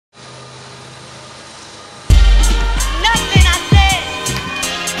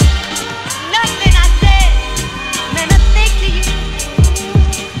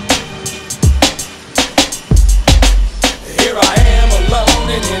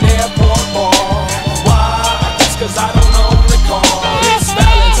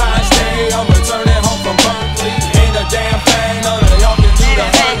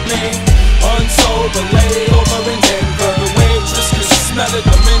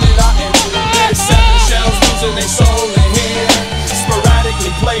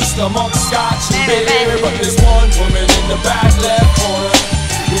amongst scotch and beer. But there's one woman in the back left corner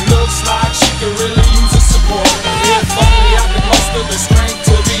who looks like she could really use a support. If only I could muster the strength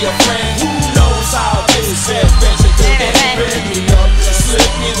to be a friend. Who knows how this adventure could end? Bend me up, slip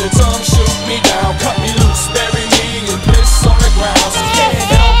me the tongue, shoot me down, cut me loose, bury me and piss on the ground. So can't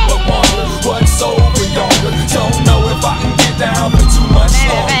help but wonder what's over yonder. Don't know if I can get down for too much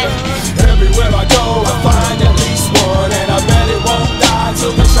longer. Everywhere I go I find at least one, and I bet it won't die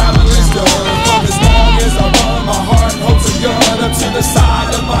till the traveling's done. For as long as I run, my heart holds a gun up to the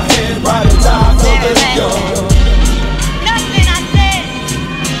side of my head, ride or die till the young. Nothing I said,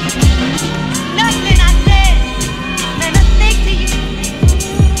 let us stick to you.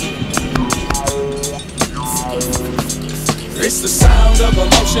 It's the sound of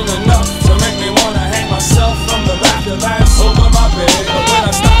emotion enough to make me wanna hang myself from the rafter that's over my bed. But when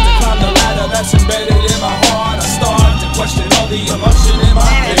I stop to climb the ladder that's embedded in my heart, I start to question all the emotion in my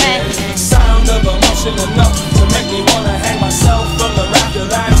head. Sound of emotion enough to make me wanna hang myself from the rafter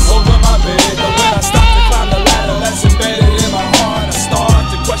that's over my bed. But when I stop to climb the ladder that's embedded in my heart, I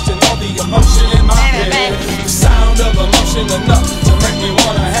start to question all the emotion in my head. Sound of emotion enough to make me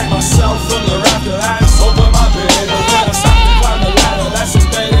wanna hang myself from the rafter that's over my bed. But when I stop to climb the ladder that's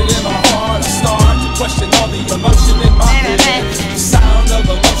embedded in my heart, I start to question all the emotion in my head. Sound of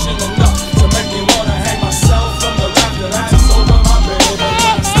emotion enough to make me wanna hang myself from the rafter that's over my bed. But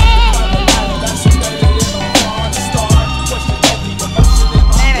when I stop to climb the ladder that's embedded in my heart, I start to question all the emotion in my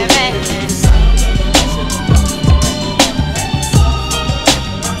head. Sound of emotion enough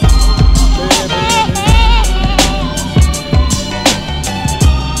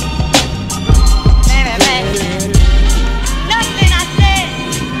to make me wanna hang myself from the rafter that's over my bed.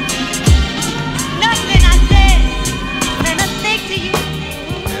 Nothing I said, let us stick to you.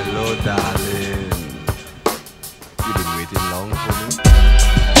 Hello, darling. You've been waiting long for me.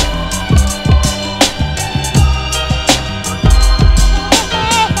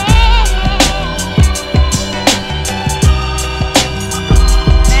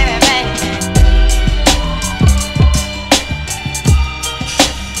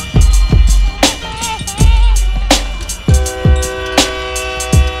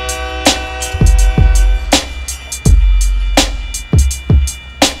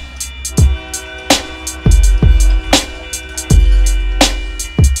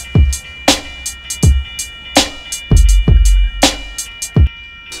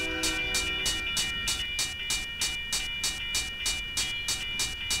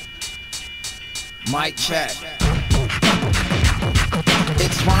 Mic check.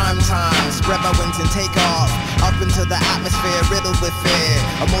 It's rhyme time, spread my wings and take off. Up into the atmosphere, riddled with fear.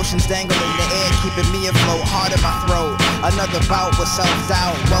 Emotions dangle in the air, keeping me afloat, heart in my throat. Another bout with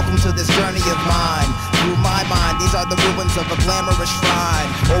self-doubt. Welcome to this journey of mine. Through my mind, these are the ruins of a glamorous shrine.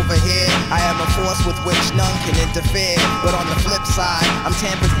 Over here, I am a force with which none can interfere. But on the flip side, I'm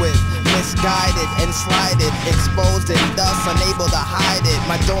tampered with, misguided and slighted, exposed and thus unable to hide it.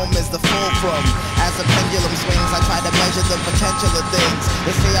 My dome is the fulcrum. As a pendulum swings, I try to measure the potential of things.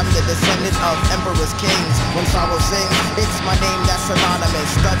 They say I'm the descendant of emperors, kings. When sorrow sings, it's my name that's synonymous.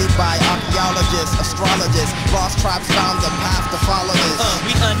 Studied by archaeologists, astrologists. Lost tribes found the path to follow this.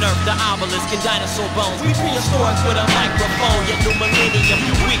 We unearthed the obelisk and dinosaur bones. We prehistoric with a microphone, yet new millennium.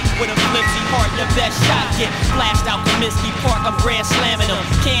 Weak with a flimsy heart, the best shot get flashed out Comiskey Park. I'm grand slamming them.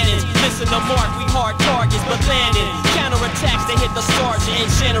 Cannons, missing the mark. We hard targets, but landing. Counterattacks, they hit the sergeant in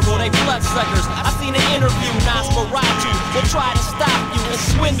general. They bloodsuckers. I seen an interview, Nosferatu will try to stop you and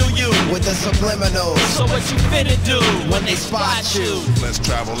swindle you with the subliminals. So what you finna do when they spot you? Let's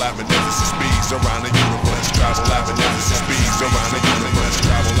travel at magnificent speeds around the universe. Travel at magnificent speeds around the universe.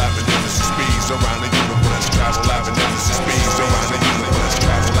 Travel at magnificent speeds around the universe. Travel at magnificent speeds around the universe.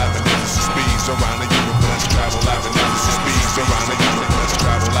 Travel at magnificent speeds around the universe. Travel at magnificent speeds around the universe.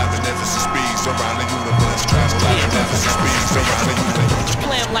 Travel at magnificent speeds around the universe. Travel at magnificent speeds around the universe.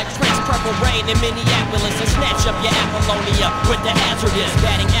 Slam like Prince Purple Rain in Minneapolis and snatch up your Apollonia with the hazardous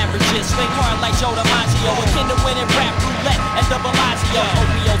batting averages. Swing hard like Joe DiMaggio, akin to winning rap roulette at the Bellagio.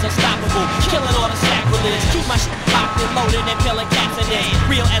 OVO's unstoppable, killing all the sacrilege. Keep my shit locked and loaded and peeling cats in it.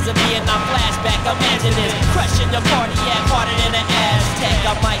 Real as a Vietnam flashback, imagine this. Crushing your party act harder than an Aztec.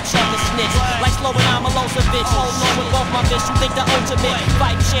 I might chuck a snitch like Slobodan Milosevic. Hold on with both my fists, you think the ultimate.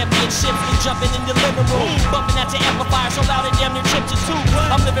 Fight championships, we jumping in the living room. Bumping at your amplifier so loud it damn near chipped your tooth.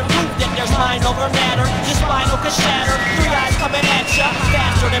 I'm living proof that there's mind over matter. Your spinal can shatter. Three eyes coming at ya,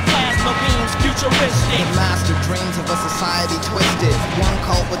 faster than plasma beams, futuristic. The master dreams of a society twisted. One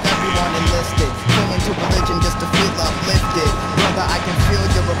cult with everyone enlisted. Clinging to religion just to feel uplifted. Brother, I can feel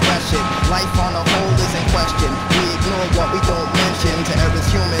your oppression. Life on a whole is in question. We ignore what we don't mention. To err is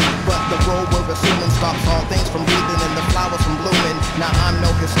human, but the role we're assuming stops all things from breathing and the flowers from blooming. Now I'm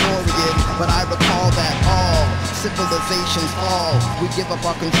no historian, but I recall that all civilizations fall. We give up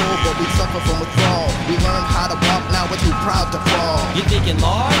our control, but we suffer from withdrawal. We learn how to walk, now we're too proud to crawl. You thinking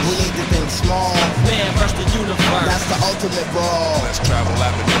large? We need to think small. Man versus the universe. That's the ultimate brawl. Let's travel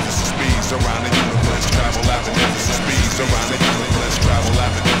at magnificent speeds around the universe. Let's travel at magnificent speeds around the universe. Let's travel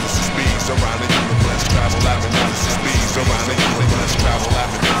at magnificent speeds around the universe. Let's travel at magnificent speeds around the universe. Let's travel at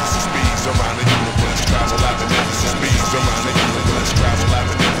magnificent speeds around the universe. Let's travel at magnificent speeds around the universe. Let's travel at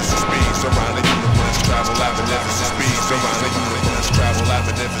magnificent speeds around the universe. Let's travel at magnificent speeds around the universe. Let's travel at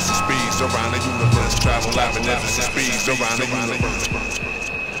magnificent speeds around the universe. Let's travel at magnificent speeds around the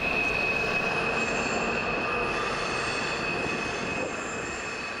universe.